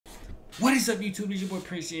What is up, YouTube? It's your boy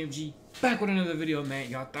princejmg, back with another video, man.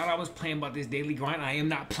 Y'all thought I was playing about this daily grind. I am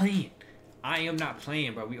not playing. I am not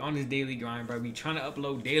playing, bro. We on this daily grind, bro. We trying to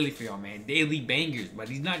upload daily for y'all, man. Daily bangers, but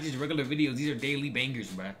these not just regular videos. These are daily bangers,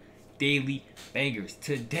 bro. Daily bangers.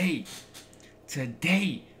 Today,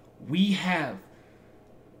 we have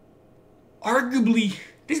arguably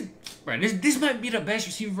this might be the best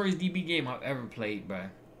receiver versus DB game I've ever played, bro.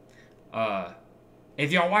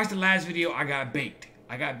 If y'all watched the last video, I got baked.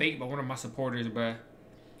 I got baked by one of my supporters, bruh.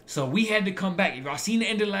 So we had to come back. If y'all seen the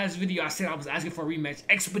end of the last video, I said I was asking for a rematch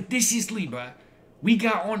expeditiously, bruh. We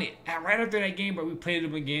got on it. And right after that game, bro, we played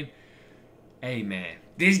them again. Hey, man.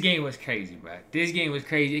 This game was crazy, bruh. This game was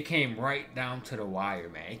crazy. It came right down to the wire,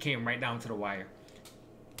 man. It came right down to the wire.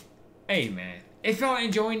 Hey, man. If y'all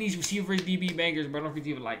enjoying these receiver DB bangers, bro, don't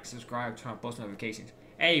forget to like, subscribe, turn on post notifications.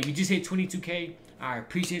 Hey, we just hit 22K. I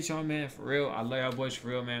appreciate y'all, man. For real. I love y'all boys for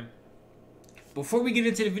real, man. Before we get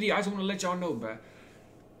into the video, I just want to let y'all know, bro.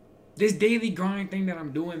 This daily grind thing that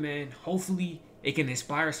I'm doing, man, hopefully it can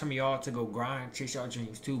inspire some of y'all to go grind, chase y'all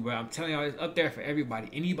dreams too, bro. I'm telling y'all, it's up there for everybody.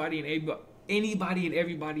 Anybody and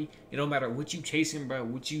everybody. It don't matter what you chasing, bro.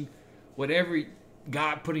 Whatever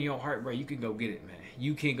God put in your heart, bro, you can go get it, man.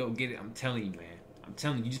 You can go get it. I'm telling you, man. I'm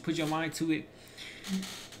telling you. You just put your mind to it.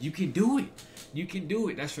 You can do it. You can do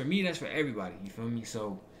it. That's for me. That's for everybody. You feel me?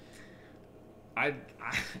 So I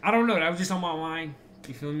don't know. That was just on my mind.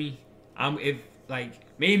 You feel me?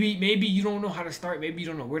 Maybe you don't know how to start. Maybe you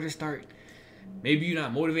don't know where to start. Maybe you're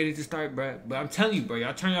not motivated to start, bro. But I'm telling you, bro.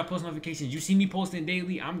 Y'all turn your post notifications. You see me posting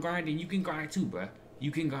daily. I'm grinding. You can grind too, bro. You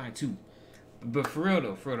can grind too. But for real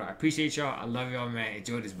though, I appreciate y'all. I love y'all, man.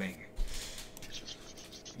 Enjoy this banger.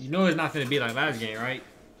 You know it's not gonna be like last game, right?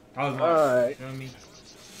 All right. You feel me?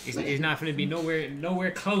 It's not gonna be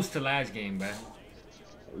nowhere close to last game, bro.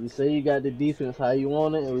 You say you got the defense how you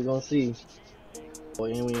want it, and we're gonna see.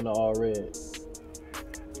 Boy, and we in the all red.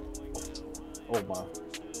 Oh my.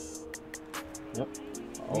 Yep.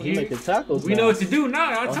 Oh, he making tackles. We know what to do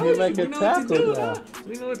now. I told you. We know what to do now.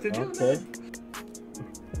 We know what to do. Okay.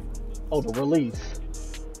 Oh, the release.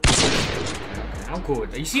 I'm cool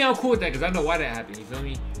with that. You see, I'm cool with that because I know why that happened. You feel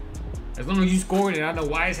me? As long as you scored and I know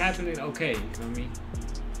why it's happening, okay. You feel me?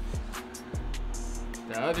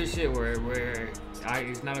 The other shit where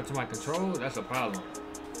it's not up to my control, that's a problem.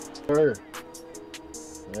 Sure.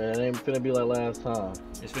 Man, it ain't finna be like last time.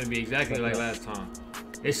 It's finna be exactly like last time.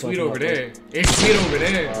 It's sweet over there. It's sweet over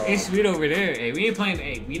there. It's sweet over there. Hey, we ain't playing.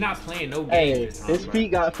 Hey, we not playing no games this time, his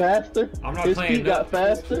feet got faster. I'm not playing. His feet got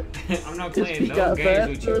faster. I'm not playing no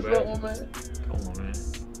games with you, bro. Man. Come on, man.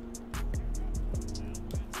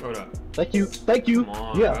 Hold up. Thank you. Thank you. Come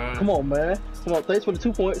on, yeah. Bro. Come on, man. Come on. Thanks for the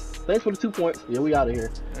 2 points. Thanks for the 2 points. Yeah, we out of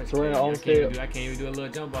here. I can't even do a little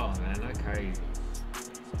jump ball, man. That's crazy.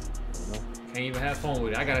 Can't even have fun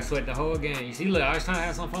with it. I gotta sweat the whole game. You see, look, I was trying to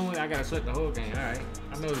have some fun with it. I gotta sweat the whole game. All right,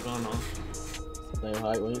 I know what's going on. Same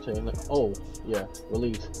height when you change. Oh, yeah,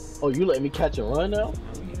 release. Oh, you letting me catch a run now?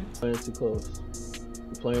 Oh, yeah. Playing too close.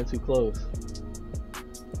 You're playing too close.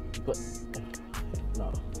 But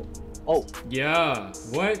no. Oh. Yeah.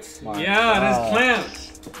 What? My yeah, God. that's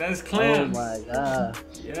clamps. That's clamps. Oh my God.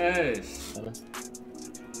 Yes.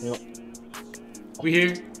 Yep. We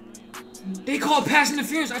here. They call pass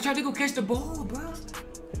interference. I tried to go catch the ball, bro.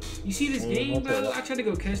 You see this game, bro? I tried to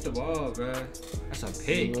go catch the ball, bro. That's a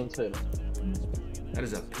pick. That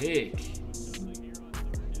is a pick.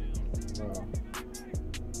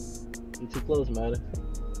 You too close, Madden.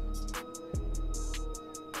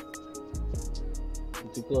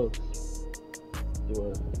 You too close.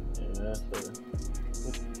 Do it. Yeah, that's better.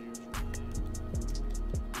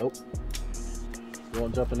 Nope. You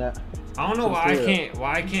won't jump in that. I don't know why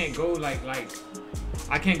I can't go like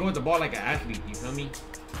I can't go with the ball like an athlete, you feel me?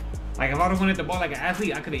 Like if I would have went at the ball like an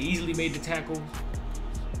athlete, I could have easily made the tackle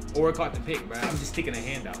or caught the pick, bro. I'm just sticking a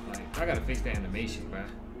hand out. Like I gotta fix that animation, bro.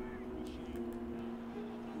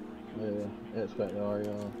 Yeah, that's right,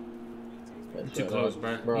 Ariana. You too close,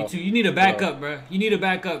 bro. You need a backup, bro. You need a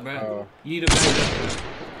backup, bro. You need a backup, bro.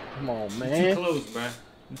 Come on, man. You too close, bro.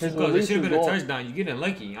 You too close. It should have been a touchdown. You're getting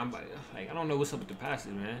lucky. I'm like, I don't know what's up with the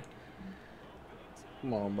passes, man.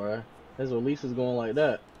 Come on, bro. His release is going like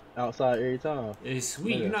that outside every time. It's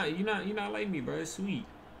sweet. You're not like me, bro. It's sweet.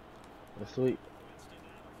 It's sweet.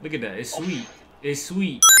 Look at that. It's sweet. It's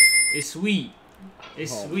sweet. It's sweet.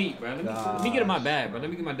 It's sweet, bro. Let me get in my bag, bro. Let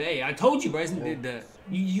me get my day. I told you, bro.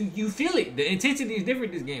 You feel it. The intensity is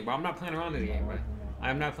different this game, bro. I'm not playing around this game, bro.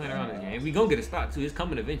 I'm not playing around this game. And we gonna get a stop too. It's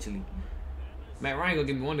coming eventually. Matt Ryan gonna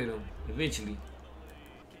give me one of them eventually.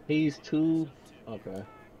 He's too okay.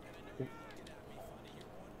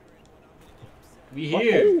 We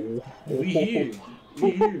here. We here.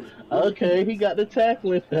 We here. Okay, he got the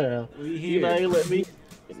tackling down. We here. You know,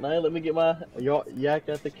 ain't let me get my yak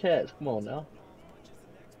at the catch. Come on now.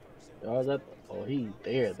 Y'all that? Oh, he's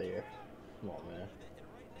there. Come on, man.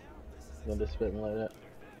 You gonna disrespect me like that?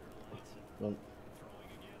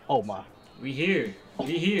 Oh my. We here.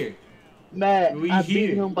 We here. Matt, We I here.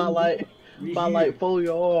 beat him by like 4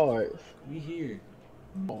 yards. We here.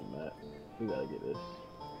 Come on, Matt. We gotta get this.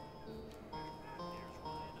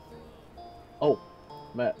 Oh,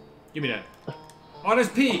 Matt. Give me that. Oh, that's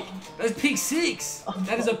pick. That's pick 6.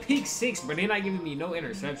 That is a pick 6, but they're not giving me no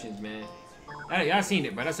interceptions, man. Y'all seen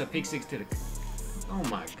it, bro. That's a pick 6 to the. Oh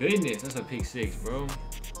my goodness, that's a pick 6, bro.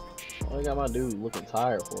 I got my dude looking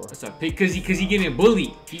tired for. That's a pick, cause he getting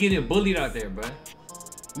bullied. He getting bullied out there, bro.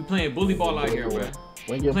 We playing bully ball out here, bro.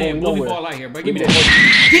 We playing bully ball out here, bro. Give me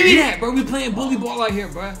that. Give me that, bro. We playing bully ball out here,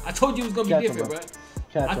 bro. I told you it was gonna be different, bro.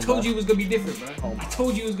 I told you it was gonna be different, bro. I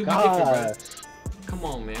told you it was gonna be different, bro. Come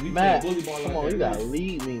on, man. We playing bully ball out here. Come on, you gotta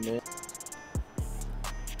lead me, man.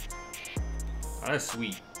 Oh, that's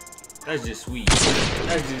sweet. That's just sweet.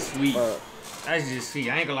 That's just sweet. That's just sweet.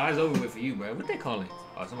 I ain't gonna lie, it's over with for you, bro. What they calling?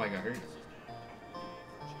 Oh, somebody got hurt.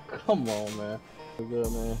 Come on, man. We're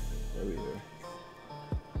good, man. There we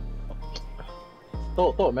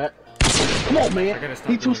go. Throw it, Matt. Come on, man.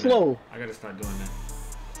 He too slow. I gotta start doing that.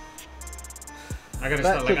 I gotta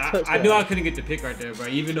start. Like I knew I couldn't get the pick right there, bro.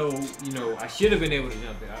 Even though I should have been able to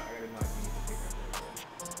jump it. I gotta know I couldn't get the pick right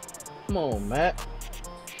there. Come on, Matt.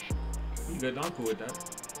 You good? I'm cool with that.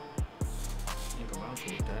 I'm cool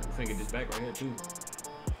with that. I'm finna get this back right here too.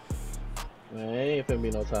 Man, it ain't finna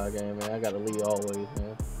be no tie game, man. I gotta lead always,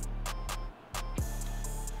 man.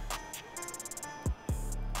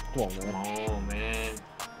 Come on, man. Come on, man.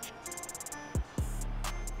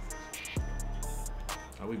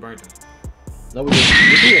 Oh, we burnt him. No, we didn't.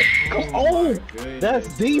 We did. Oh, that's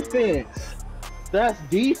defense. That's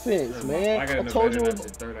defense, man. I told you. To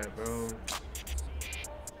throw that, bro.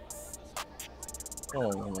 Come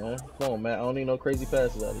on, man. Come on, man. I don't need no crazy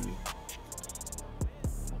passes out of you.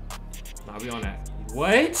 Nah, we on that.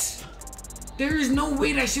 What? There is no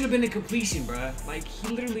way that should have been a completion, bro. Like, he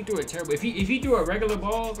literally threw a terrible. If he threw a regular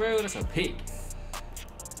ball, bro, that's a pick.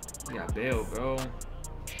 He got bailed, bro.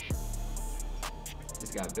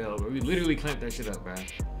 Just got bailed, bro. We literally clamped that shit up, bro.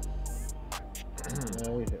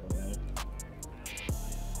 Man, we here, man.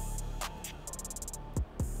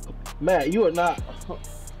 Matt, you are not.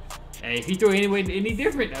 Hey, if he threw any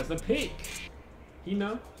different, that's a pick. You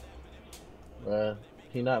know? Bruh,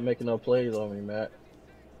 he not making no plays on me, Matt.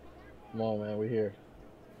 Come on, man, we here.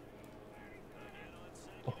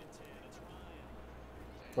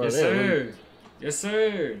 Bro, yes, sir. Yes,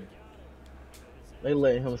 sir. They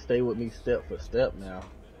letting him stay with me step for step now.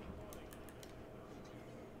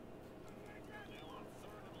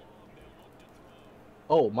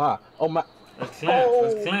 Oh my. That's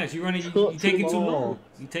clamps. That's clamps. You running. You taking too long.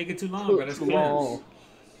 You taking too long, bro. That's clamps.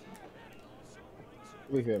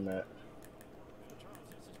 We here, Matt.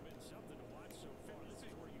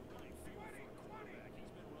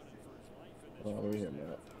 Oh, we here,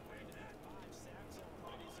 Matt.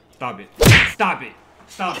 Stop it. Stop it.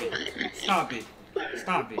 Stop it. Stop it.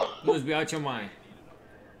 Stop it. You must be out your mind.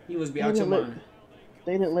 You must be out your mind.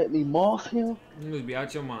 They didn't let me moss him. You must be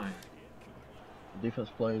out your mind. Defense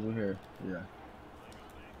plays, we're here. Yeah.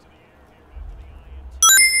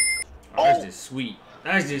 Oh, that's just sweet.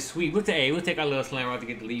 That's just sweet. We'll take our little slant route to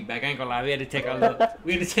get the lead back. I ain't gonna lie. We had to take our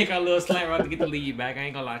little slant route to get the lead back. I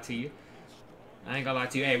ain't gonna lie to you.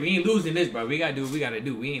 Hey, we ain't losing this, bro. We gotta do what we gotta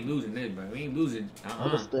do. We ain't losing this, bro. We ain't losing.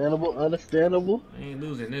 Understandable. We ain't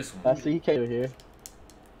losing this one. I see he came here.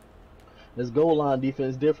 This goal line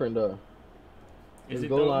defense different though. Is it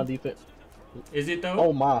goal line defense. Is it though?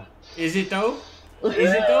 Oh my. Is it though?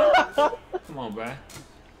 Is it though? Come on, bro.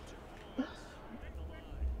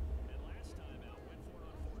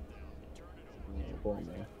 Come on,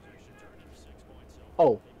 man.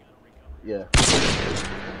 Oh. Yeah.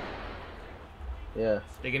 Yeah.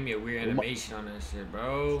 They give me a weird animation on that shit,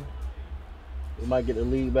 bro. We might get the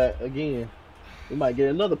lead back again. We might get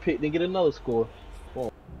another pick, then get another score.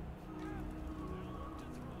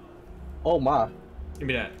 Oh my. Give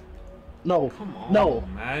me that. No. Come on, no.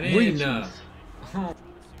 Madden.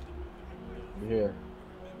 Here.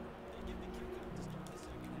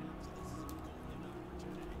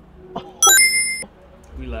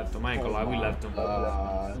 We left him. I ain't gonna lie. We left him.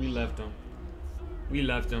 We left him. We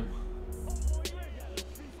left him.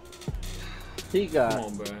 He got. Come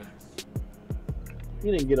on, bro.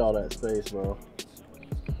 He didn't get all that space, bro.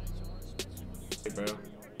 Hey, bro.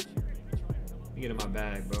 You get in my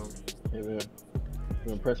bag, bro. Hey, man.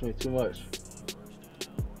 You impress me too much.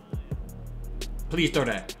 Please throw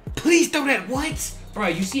that. Please throw that. What? Bro,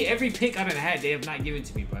 you see every pick I done had, they have not given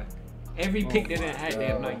to me, bro. Every pick they done had, they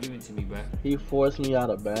have not given to me, bro. He forced me out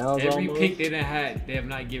of bounds. Every almost. pick they done had, they have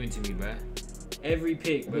not given to me, bro. Every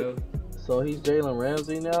pick, bro. So he's Jalen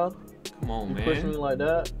Ramsey now? Come on, You man. pushing me like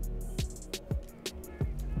that?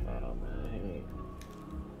 Oh, man.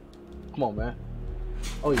 Come on, man.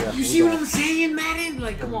 Oh, yeah. You see what I'm saying, Madden?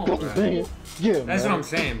 Like, come on, bro. Yeah, That's what I'm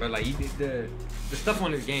saying, bro. Like, he did the stuff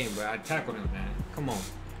on this game, bro. I tackled him, man. Come on.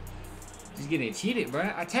 Just getting cheated,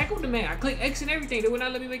 bro. I tackled the man. I clicked X and everything. They would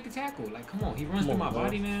not let me make the tackle. Like, come on. He runs through my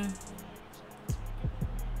body, man.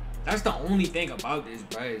 That's the only thing about this,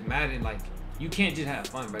 bro. Is Madden, like, you can't just have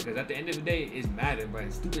fun, bro. Because at the end of the day, it's Madden, bro.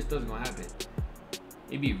 Stupid stuff's gonna happen.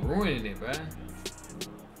 It be ruining it, bro.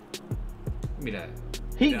 Give me that.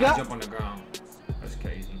 He got jump on the ground. That's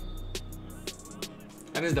crazy.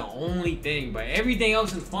 That is the only thing, bro. Everything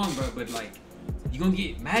else is fun, bro. But like, you gonna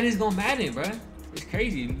get Madden's gonna Madden, bro. It's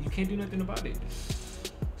crazy. You can't do nothing about it.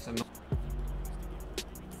 So no.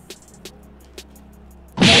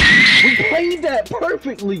 We played that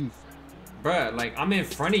perfectly. Bruh, like, I'm in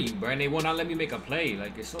front of you, bruh, and they will not let me make a play.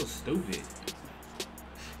 Like, it's so stupid.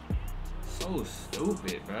 So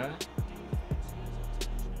stupid, bruh.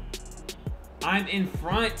 I'm in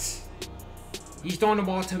front. He's throwing the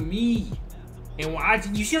ball to me. And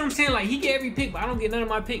when you see what I'm saying? Like, he get every pick, but I don't get none of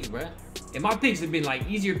my picks, bruh. And my picks have been, like,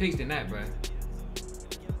 easier picks than that, bruh.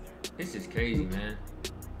 This is crazy, man.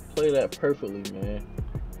 Play that perfectly, man.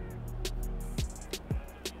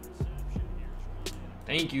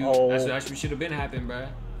 Thank you. Oh. That's what should have been happening, bruh.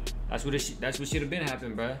 That's what should have been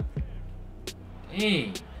happening, bruh.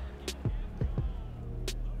 Dang.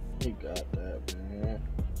 He got that, man.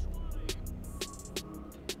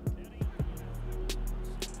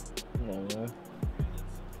 Come on, man.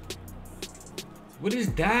 What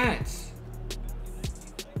is that?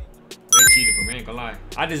 They cheated for me, ain't gonna lie.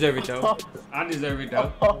 I deserve it though. I deserve it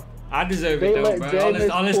though. I deserve it though, bro.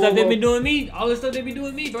 All this stuff they been doing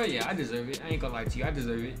me, bro. Yeah, I deserve it. I ain't gonna lie to you. I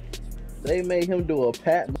deserve it. They made him do a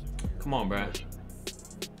pat. Come on, bro.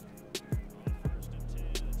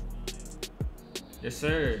 Yes,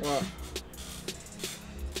 sir. Come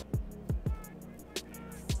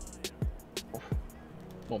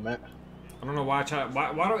on, man. I don't know why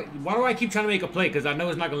why do I keep trying to make a play? Because I know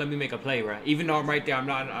it's not gonna let me make a play, right? Even though I'm right there, I'm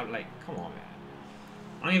like, come on, man.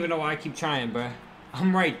 I don't even know why I keep trying, bro.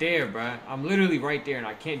 I'm right there, bro. I'm literally right there, and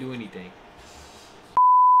I can't do anything.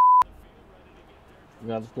 We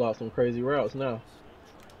got to plot some crazy routes now.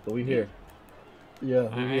 So we here. Yeah,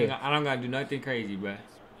 we here. I don't gotta do nothing crazy, bro.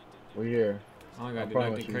 We here. I don't gotta do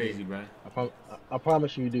nothing crazy, bro. I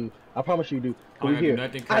promise you do. I promise you do. I don't gotta do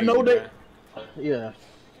nothing crazy, I know that. Bro. Yeah.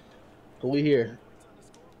 But we here.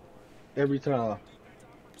 Every time.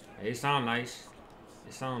 It sound nice.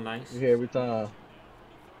 It sound nice. We here every time.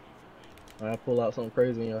 I pull out something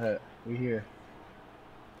crazy in your hat. We here.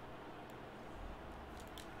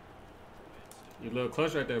 You're a little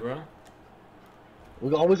close right there, bro.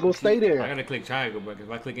 We always gonna stay there. I gotta click triangle, bro. If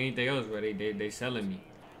I click anything else, bro, they selling me.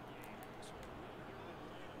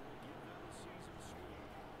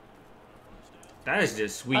 That is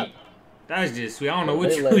just sweet. That is just sweet. I don't know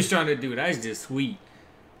what you was trying to do. That is just sweet.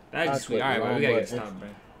 That is just sweet. All right, bro. We gotta get a stop, bro.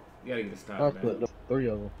 We gotta get a stop, bro. 3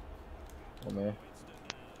 of them. Oh man.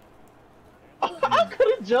 I could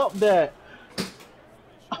have jumped that.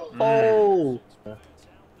 Oh. All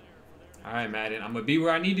right, Madden. I'm gonna be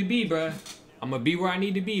where I need to be, bro. I'm gonna be where I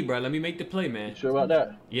need to be, bro. Let me make the play, man. You sure about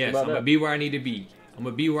that? Yes, I'm gonna be where I need to be. I'm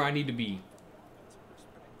gonna be where I need to be.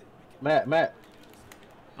 Matt.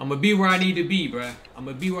 I'm gonna be where I need to be, bruh. I'm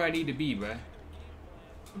gonna be where I need to be, bruh.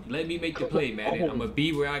 Let me make the play, man. I'm gonna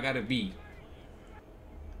be where I gotta be.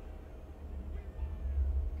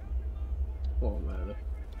 Come on, man.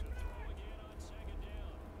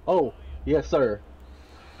 Oh, yes, sir.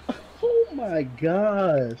 Oh my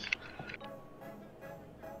gosh.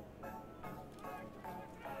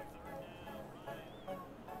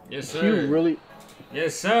 Yes, sir. You really?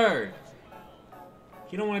 Yes, sir.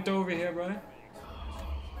 He don't want to throw over here, bro.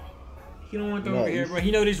 He don't want to throw over here, bro.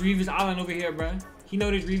 He know this Reeves Island over here, bro. He know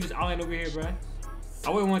this Reeves Island over here, bro. I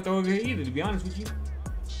wouldn't want to throw over here either, to be honest with you.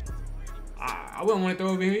 I wouldn't want to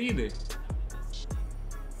throw over here either.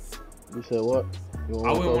 You said what?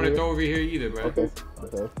 I wouldn't want to throw over here either, bro.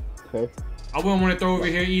 Okay. I wouldn't want to throw over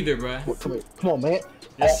here either, bro. Come on, man.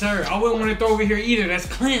 Yes, sir. I wouldn't want to throw over here either. That's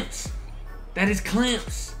clamps. That is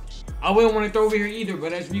clamps. I wouldn't want to throw over here either,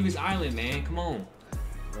 but that's Reeves Island, man. Come on.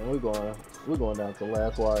 Man, we're going down to the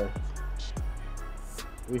last wire.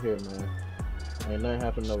 We here, man. Ain't nothing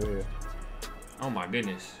happening over here. Oh my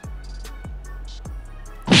goodness.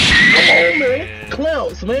 Come on, man.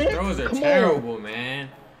 Clamps, man. Throws are terrible, man.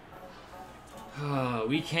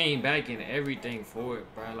 We came back and everything for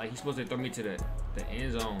it, bro. Like, he's supposed to throw me to the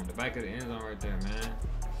end zone, the back of the end zone right there, man.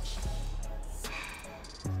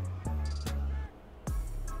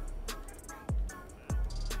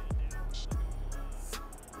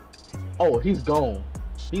 Oh, he's gone.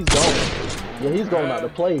 He's gone. Yeah, he's going out to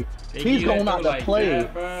play. He's going out to play.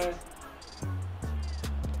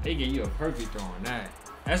 They give you a perfect throw on that.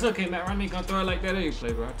 That's okay, Matt Ryan ain't gonna throw it like that every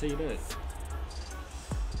play, bro. I'll tell you that.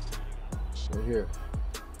 Right here.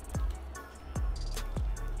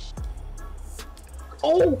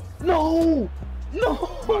 Oh no! No!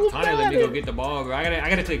 Tony let me go get the ball, bro. I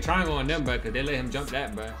gotta click triangle on them, bro, cause they let him jump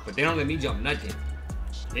that, bro. But they don't let me jump nothing.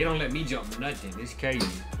 They don't let me jump nothing. It's crazy.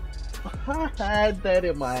 I had that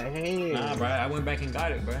in my hand. Nah, bro. I went back and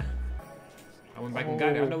got it, bro. I went back and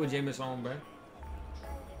got it. I know what Jameis on, bro.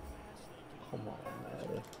 Come on,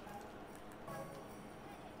 man.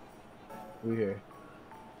 We here.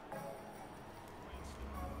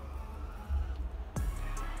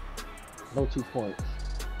 No 2 points.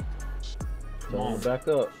 Come on, back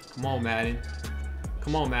up. Come on, Madden.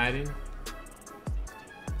 Come on, Madden.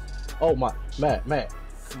 Oh my, Matt.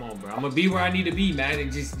 Come on, bro. I'm gonna be where I need to be,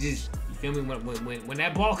 Madden. Just, you feel me? When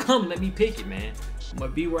that ball come, let me pick it, man. I'm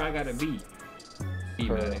gonna be where I gotta be.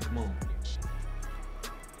 Madden. Come on.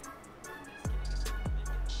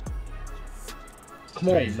 Come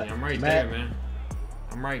on, crazy. I'm right there, man.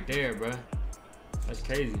 I'm right there, bro. That's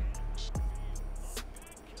crazy.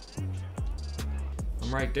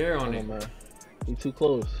 I'm right there on it. Man. You too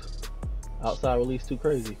close. Outside release too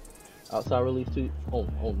crazy. Outside release too. Oh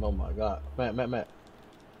no, my God. Matt.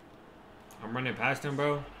 I'm running past him,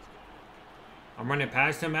 bro. I'm running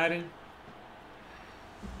past him, Madden.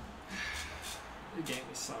 The game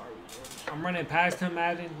is sorry, bro. I'm running past him,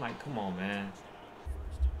 Madden. Like, come on, man.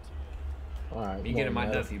 All right. Me getting my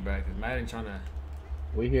Duffy, bro, because Madden trying to.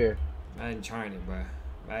 We here. Madden trying it, bro.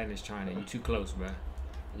 Madden is trying it. You too close, bro.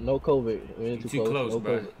 No COVID. We ain't too close, no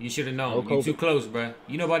bro. COVID. You should have known. No You too close, bro.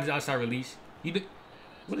 You know about this outside release?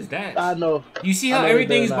 What is that? I know. You see how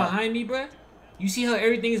everything is behind me, bro? You see how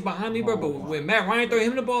everything is behind me, bro? But when Matt Ryan throw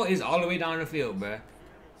him the ball, it's all the way down the field, bro.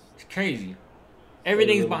 It's crazy.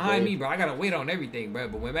 Everything's behind me, bro. I gotta wait on everything, bro.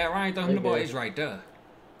 But when Matt Ryan throw him the ball, it's right there.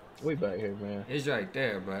 We back here, man. It's right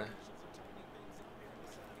there, bro.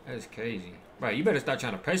 That's crazy. Bro, you better stop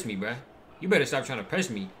trying to press me, bro. You better stop trying to press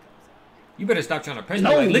me. You better stop trying to press me.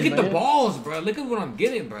 Like, look at the balls, bro. Look at what I'm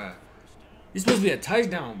getting, bro. It's supposed to be a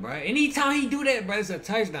touchdown, bro. Anytime he do that, bro, it's a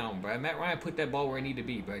touchdown, bro. Matt Ryan put that ball where it need to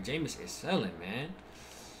be, bro. Jameis is selling, man.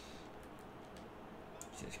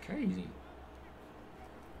 It's just crazy.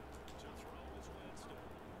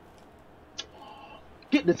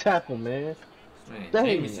 Get the tackle, man. Man,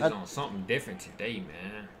 Jameis is on something different today,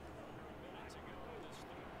 man.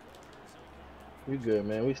 We good,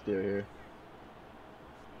 man. We still here.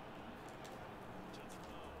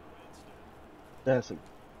 That's a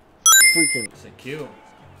freaking. It's a kill.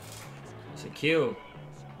 It's a kill.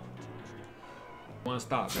 One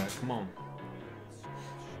stop, guys. Come on.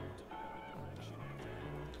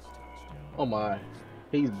 Oh my,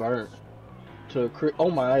 he's burnt to a crisp. Oh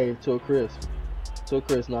my, to a crisp. To a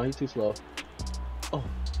crisp. No, he's too slow. Oh,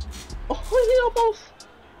 he almost.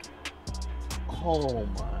 Oh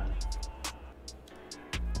my.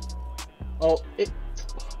 Oh, it.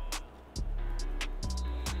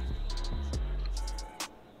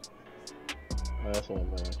 That's one,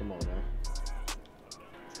 man. Come on, man.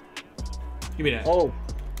 Give me that.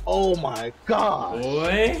 Oh my God.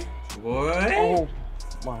 Boy. Oh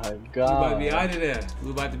my God. We about to be out of there.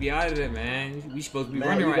 We about to be out of there, man. We supposed to be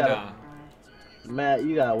running right now. Matt,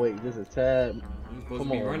 you gotta wait just a tad. We supposed to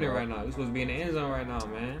be running right now. We supposed to be in the end zone right now,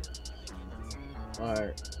 man. All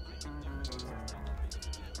right.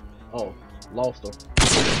 Oh, lost her.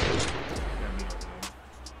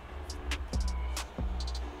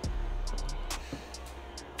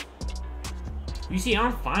 You see,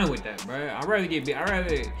 I'm fine with that, bro. I'd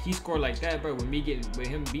rather he score like that, bro, with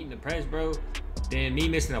him beating the press, bro, than me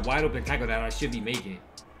missing a wide open tackle that I should be making.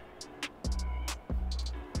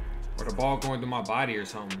 Or the ball going through my body or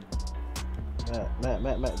something. Matt.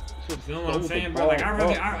 You know what I'm saying, bro? Like,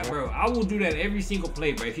 I will do that every single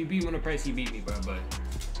play, bro. If he beat me on the press, he beat me, bro. But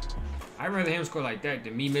I'd rather him score like that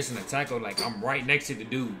than me missing a tackle. Like, I'm right next to the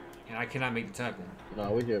dude, and I cannot make the tackle.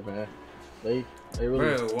 No, we here, man. They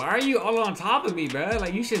really. Bro, why are you all on top of me, bro?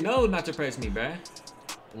 Like, you should know not to press me, bro.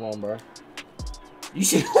 Come on, bro. You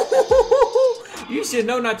should. You should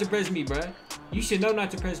know not to press me, bro. You should know not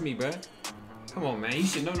to press me, bro. Come on, man. You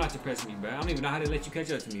should know not to press me, bro. I don't even know how to let you catch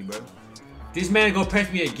up to me, bro. This man gonna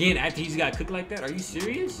press me again after he's got cooked like that? Are you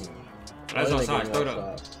serious? That's Oh, outside. they Throw it gave me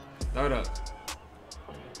up. offsides. Throw it up.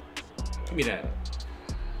 Give me that.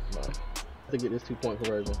 No. To get this 2-point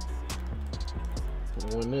conversion.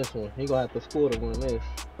 To win this one. He gonna have to score to win this.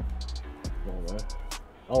 Come on, man.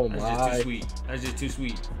 Oh That's my. just too sweet. That's just too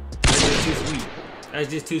sweet. That's just too sweet. That's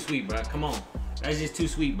just too sweet, bro. Come on. That's just too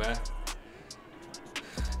sweet, bro.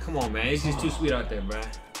 Come on, man. It's just too sweet out there, bro.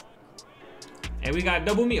 And we got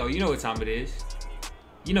double me. Oh, you know what time it is.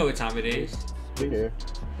 You know what time it is. We here.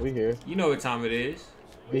 We here. You know what time it is.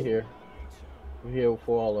 We here. We here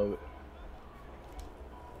for all of it.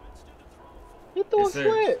 He threw a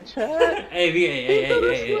slant, Chad. Hey,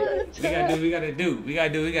 we gotta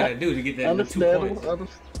do to get that 2 points.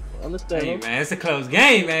 Understand. Hey, man, it's a close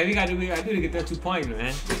game, man. We gotta do to get that 2 points,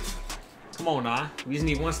 man. Come on, nah. We just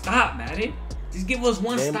need one stop, man. Just give us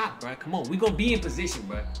one stop, bro. Come on, we gonna be in position,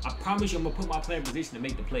 bro. I promise you, I'm gonna put my player in position to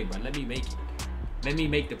make the play, bro. Let me make it. Let me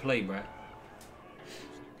make the play, bro.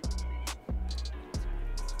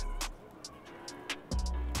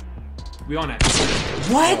 We on that.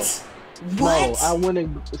 What? No. What? No, I went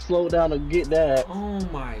and slowed down to get that. Oh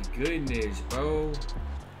my goodness, bro.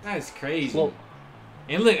 That's crazy. Slow.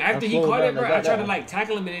 And look, after he caught it, bro, I tried to that. like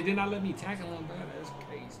tackle him and it did not let me tackle him, bro. That's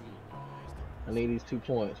crazy. I need these 2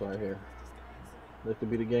 points right here. This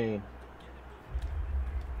could be the game.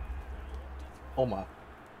 Oh my.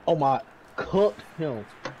 Oh my. Cooked him.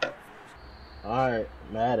 Alright,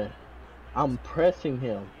 Madden. I'm pressing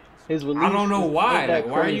him. His release. I don't know why. Like,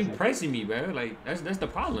 why are crazy. you pressing me, bro? Like, that's the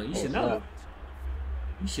problem. You should know. Snap.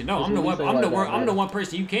 You should know. His I'm the release one. ain't I'm the like one. that, I'm the man. one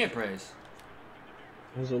person you can't press.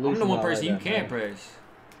 His I'm release the is one not person like you that, can't man. press.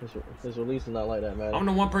 His release is not like that, man. I'm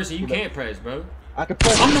the one person you can't press, bro. I can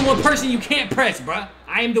press. I'm the one person you can't press, bro.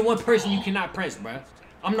 I am the one person you cannot press, bro.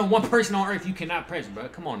 I'm the one person on earth you cannot press, bro.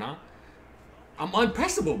 Come on, now. I'm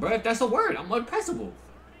unpressable, bro. If that's a word, I'm unpressable.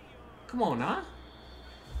 Come on, now.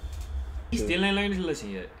 He still ain't learned his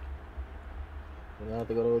lesson yet. I have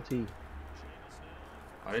to go to OT.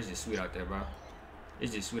 Oh, it's just sweet out there, bro.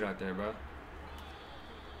 It's just sweet out there, bro.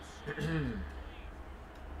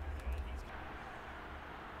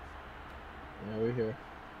 Yeah, we're here.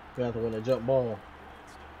 We have to win the jump ball.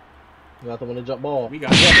 We have to win the jump ball. We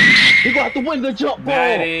got We got to win the jump ball.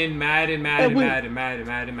 Madden.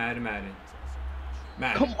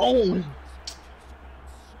 Come on.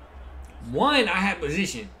 1, I had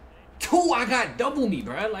position. 2, I got double me,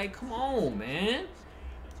 bro. Like, come on, man.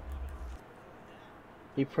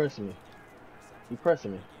 He pressing me. He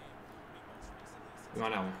pressing me. We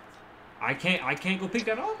on that one. I can't go pick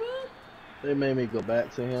that off, man. They made me go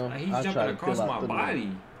back to him. Like, he's I jumping tried to across kill my out the body.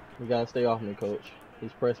 man. You gotta stay off me, coach.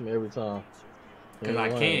 He's pressing me every time. Cause I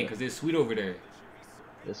can, cause it's sweet over there.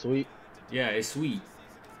 It's sweet. Yeah, it's sweet.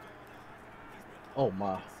 Oh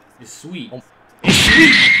my. It's sweet. Oh. It's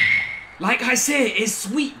sweet. Like I said, it's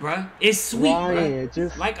sweet, bruh. It's sweet, Ryan, bruh.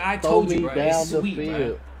 just Like I throw told me you, bruh. down It's the sweet,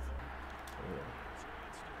 field. bruh.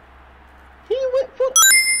 He went for.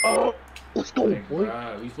 Oh, let's go, Like, boy.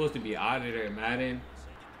 bruh, we supposed to be out of there, Madden.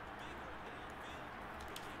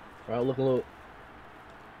 All right, look a little.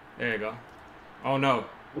 There you go. Oh no.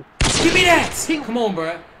 Give me that! Come on,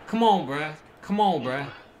 bruh. Come on, bruh. Come on, bruh.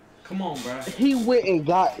 Come on, bruh. He went and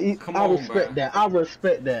got. Come I on, respect bruh. that. I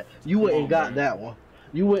respect that. You went on, and got bruh. that one.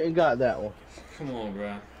 You went and got that one. Come on,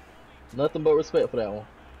 bruh. Nothing but respect for that one.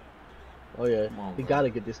 Oh yeah, Come on, he bro. gotta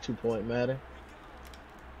get this 2-point, Madden.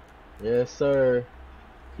 Yes, sir.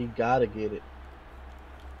 He gotta get it.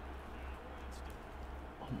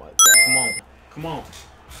 Oh my god. Come on. Come on.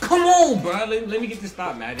 Come on, bro. Let me get this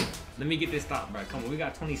stop, Madden. Let me get this stop, bro. Come on. We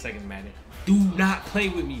got 20 seconds, Madden. Do not play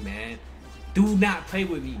with me, man. Do not play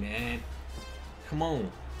with me, man. Come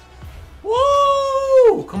on.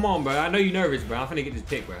 Woo! Come on, bro. I know you're nervous, bro. I'm finna get this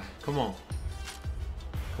pick, bro. Come on.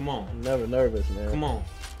 Come on. I'm never nervous, man. Come on.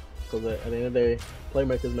 Because at the end of the day,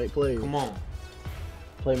 playmakers make plays. Come on.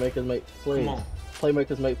 Playmakers make plays. Come on.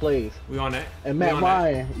 Playmakers make plays. We on that. And We Matt on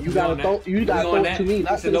Ryan, that. you We gotta on throw. that. You gotta We on throw it to me,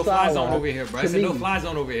 not It's to a the no-fly zone sideline. over here, bro. To It's a me. no-fly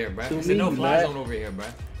zone over here, bro. To It's a no-fly me, zone over here, bro.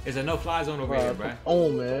 It's a no-fly zone over here, bro. Come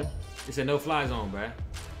on, man. It's a no-fly zone, bro.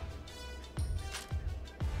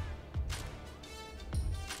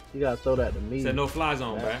 You gotta throw that to me. It's a no-fly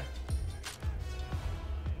zone, man. bro.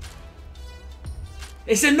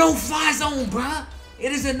 It's a no-fly zone, bro.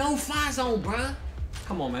 It is a no-fly zone, bro.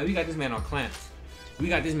 Come on, man. We got this man on clamps. We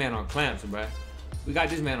got this man on clamps, bro. We got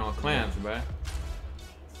this man on clamps, bro.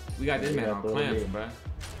 We got this man on clamps, bro.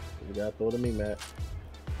 You gotta throw to me, Matt.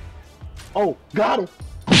 Oh, got him.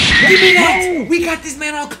 Give me that! We got this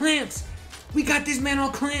man on clamps. We got this man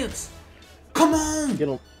on clamps. Come on. Get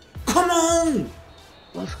him. Come on.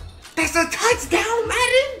 Let's That's a touchdown,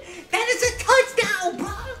 Madden. That is a touchdown,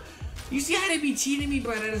 bro. You see how they be cheating me,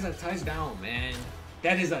 bro? That is a touchdown, man.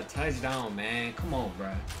 That is a touchdown, man. Come on,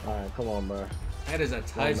 bro. All right, come on, bro. That is a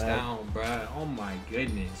touchdown, bro. Oh my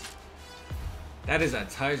goodness. That is a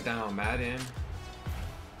touchdown, Madden.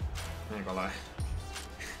 I ain't gonna lie.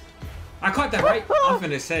 I caught that right. I'm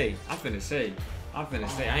finna say.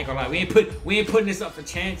 I ain't gonna lie. We ain't putting this up for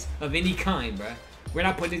chance of any kind, bro. We're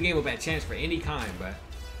not putting this game up at chance for any kind, bro.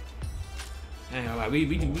 I ain't gonna lie. We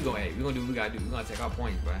gonna do what we gotta do. We gonna take our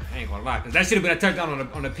points, bro. I ain't gonna lie, cause that should have been a touchdown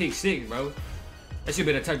on the pick 6, bro. That should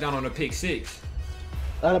have been a touchdown on the pick 6.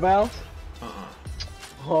 Out of bounds?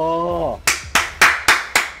 Oh.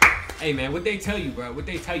 Hey man, what they tell you, bro? What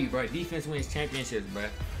they tell you, bro? Defense wins championships, bro.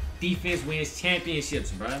 Defense wins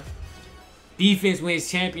championships, bro. Defense wins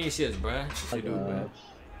championships, bro. Shit, dude, bro.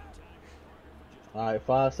 All right,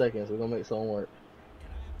 5 seconds. We're gonna make something work.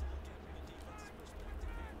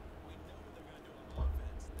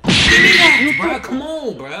 Give me that, bro. Come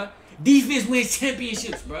on, bro. Defense wins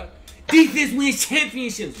championships, bro. Defense wins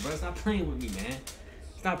championships, bro. Stop playing with me, man.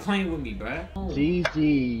 Stop playing with me, bro.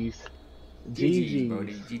 GG's. GG's,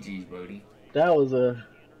 Brody. GG's, Brody. That was a.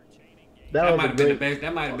 That might have been the best.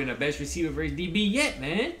 That might have been the best receiver versus DB yet,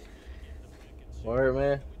 man. Word,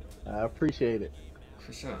 man. I appreciate it.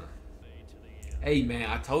 For sure. Hey, man,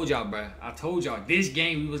 I told y'all, bro. I told y'all this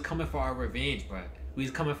game we was coming for our revenge, bro. We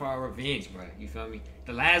was coming for our revenge, bro. You feel me?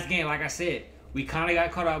 The last game, like I said, we kind of got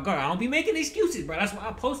caught off guard. I don't be making excuses, bro. That's why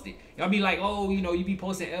I posted. Y'all be like, oh, you know, you be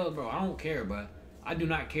posting L's, bro. I don't care, bro. I do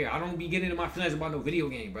not care. I don't be getting into my feelings about no video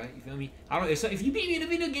game, bro. You feel me? I don't. If you beat me in a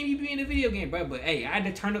video game, you beat me in a video game, bro. But hey, I had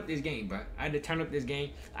to turn up this game, bro. I had to turn up this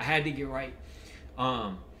game. I had to get right.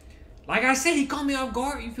 Like I said, he caught me off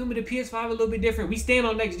guard. You feel me? The PS5 a little bit different. We stand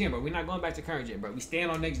on next gen, bro. We're not going back to current gen, bro. We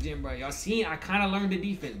stand on next gen, bro. Y'all seen? I kind of learned the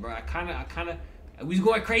defense, bro. I kind of. We was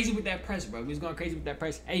going crazy with that press, bro. We was going crazy with that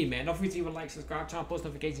press. Hey, man, don't forget to even like, subscribe, turn on post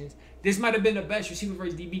notifications. This might have been the best receiver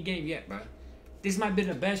versus DB game yet, bro. This might have been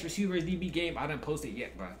the best receiver versus DB game I done posted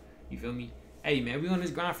yet, bro. You feel me? Hey, man, we on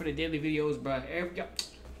this grind for the daily videos, bro.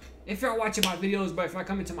 If y'all watching my videos, bro, if y'all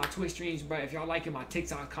come into my Twitch streams, bro, if y'all liking my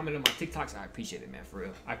TikTok, comment on my TikToks, I appreciate it, man, for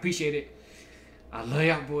real. I appreciate it. I love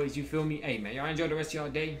y'all boys, you feel me? Hey, man, y'all enjoy the rest of y'all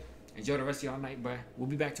day. Enjoy the rest of y'all night, bro. We'll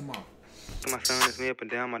be back tomorrow. My son is me up and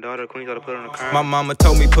down. My daughter, Queen, got to put on the car. My mama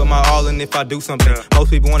told me put my all in if I do something. Most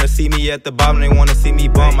people want to see me at the bottom. They want to see me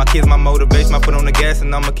bum. My kids, my motivation. I put on the gas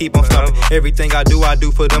and I'ma keep on stopping. Everything I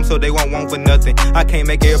do for them so they won't want for nothing. I can't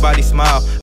make everybody smile.